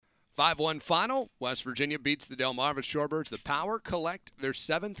5-1 final. West Virginia beats the Delmarva Shorebirds. The Power collect their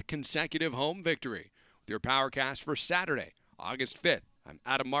 7th consecutive home victory. With your PowerCast for Saturday, August 5th. I'm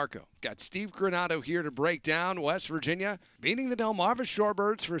Adam Marco. Got Steve Granado here to break down West Virginia beating the Delmarva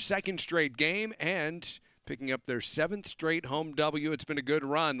Shorebirds for a second straight game and picking up their 7th straight home W. It's been a good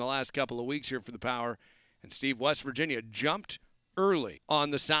run the last couple of weeks here for the Power. And Steve, West Virginia jumped early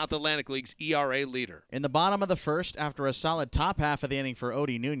on the South Atlantic League's ERA leader. In the bottom of the first, after a solid top half of the inning for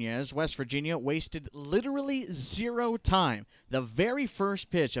Odie Nunez, West Virginia wasted literally zero time. The very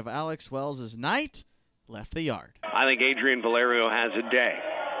first pitch of Alex Wells' night left the yard. I think Adrian Valerio has a day.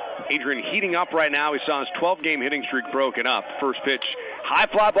 Adrian heating up right now. He saw his 12-game hitting streak broken up. First pitch, high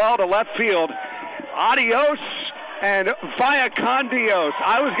fly ball to left field. Adios and via con Dios.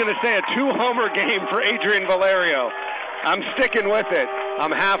 I was going to say a 2-homer game for Adrian Valerio. I'm sticking with it.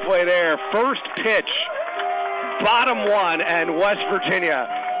 I'm halfway there. First pitch, bottom one, and West Virginia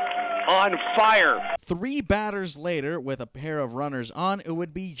on fire. 3 batters later, with a pair of runners on, it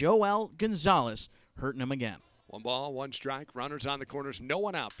would be Joel Gonzalez hurting him again. 1 ball, 1 strike, runners on the corners, no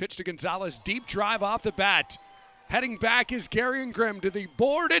one out. Pitch to Gonzalez, deep drive off the bat. Heading back is Garrion Grimm to the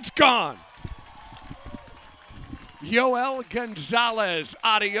board. It's gone. Joel Gonzalez,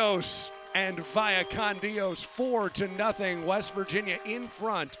 adios. And via con Dios, 4-0. West Virginia in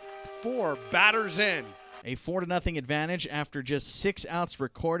front, 4 batters in. A 4-0 advantage after just 6 outs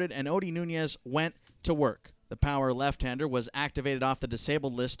recorded, and Odie Nunez went to work. The Power left-hander was activated off the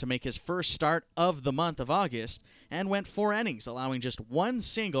disabled list to make his first start of the month of August and went 4 innings, allowing just 1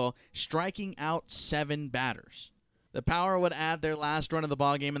 single, striking out 7 batters. The Power would add their last run of the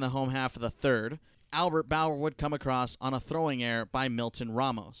ballgame in the home half of the third. Albert Bauer would come across on a throwing error by Milton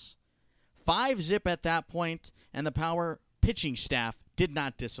Ramos. 5-zip at that point, and the Power pitching staff did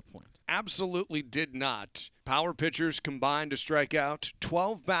not disappoint. Absolutely did not. Power pitchers combined to strike out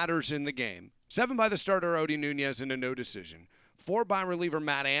 12 batters in the game. 7 by the starter Odie Nunez in a no decision. 4 by reliever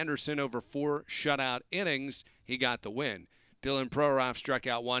Matt Anderson over 4 shutout innings. He got the win. Dylan Proroff struck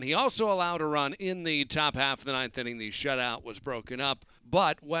out 1. He also allowed a run in the top half of the 9th inning. The shutout was broken up,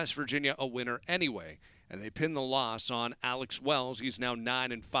 but West Virginia a winner anyway. And they pinned the loss on Alex Wells. He's now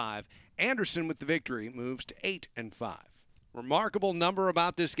 9-5. Anderson with the victory moves to 8-5. Remarkable number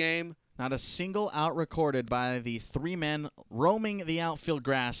about this game. Not a single out recorded by the 3 men roaming the outfield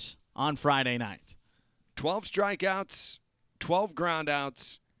grass on Friday night. 12 strikeouts, 12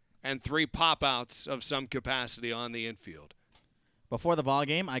 groundouts, and 3 pop-outs of some capacity on the infield. Before the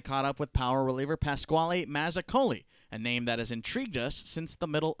ballgame, I caught up with Power reliever Pasquale Mazzoccoli, a name that has intrigued us since the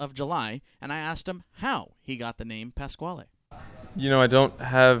middle of July, and I asked him how he got the name Pasquale. You know, I don't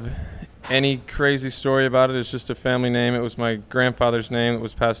have any crazy story about it. It's just a family name. It was my grandfather's name that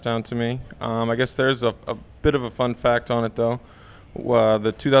was passed down to me. I guess there's a bit of a fun fact on it, though.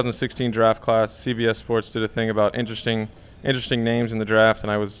 The 2016 draft class, CBS Sports did a thing about interesting names in the draft,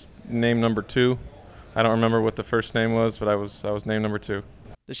 and I was named number 2. I don't remember what the first name was, but I was named number 2.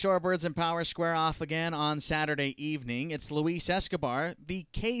 The Shorebirds and Power square off again on Saturday evening. It's Luis Escobar, the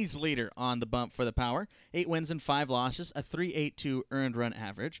K's leader on the bump for the Power. 8 wins and 5 losses, a 3.82 earned run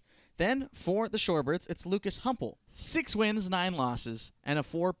average. Then for the Shorebirds, it's Lucas Humpel, 6 wins, 9 losses, and a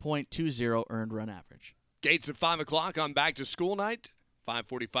 4.20 earned run average. Gates at 5 o'clock on Back to School night.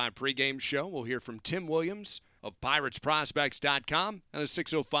 5:45 pregame show. We'll hear from Tim Williams of PiratesProspects.com and a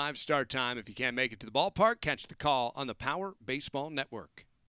 6:05 start time. If you can't make it to the ballpark, catch the call on the Power Baseball Network.